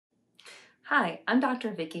Hi, I'm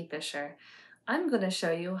Dr. Vicki Fisher. I'm going to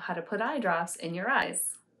show you how to put eye drops in your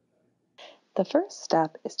eyes. The first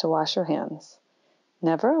step is to wash your hands.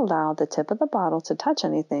 Never allow the tip of the bottle to touch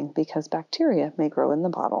anything because bacteria may grow in the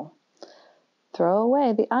bottle. Throw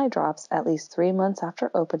away the eye drops at least 3 months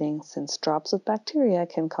after opening, since drops with bacteria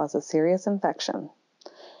can cause a serious infection.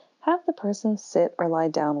 Have the person sit or lie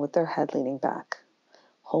down with their head leaning back.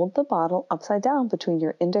 Hold the bottle upside down between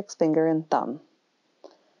your index finger and thumb.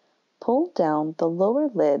 Pull down the lower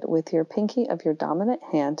lid with your pinky of your dominant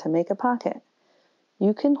hand to make a pocket.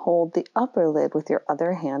 You can hold the upper lid with your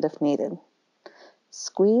other hand if needed.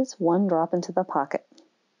 Squeeze one drop into the pocket.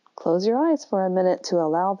 Close your eyes for a minute to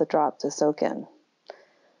allow the drop to soak in.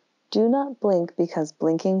 Do not blink because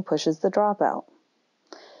blinking pushes the drop out.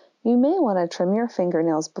 You may want to trim your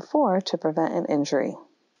fingernails before to prevent an injury.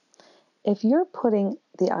 If you're putting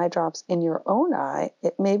the eye drops in your own eye,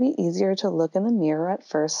 it may be easier to look in the mirror at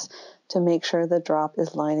first to make sure the drop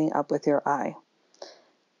is lining up with your eye.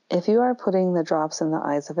 If you are putting the drops in the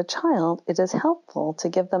eyes of a child, it is helpful to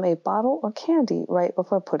give them a bottle or candy right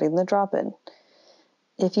before putting the drop in.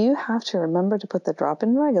 If you have to remember to put the drop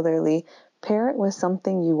in regularly, pair it with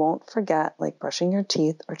something you won't forget, like brushing your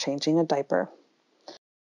teeth or changing a diaper.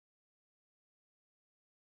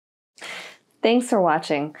 Thanks for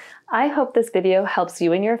watching. I hope this video helps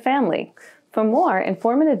you and your family. For more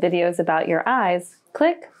informative videos about your eyes,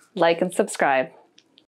 click like and subscribe.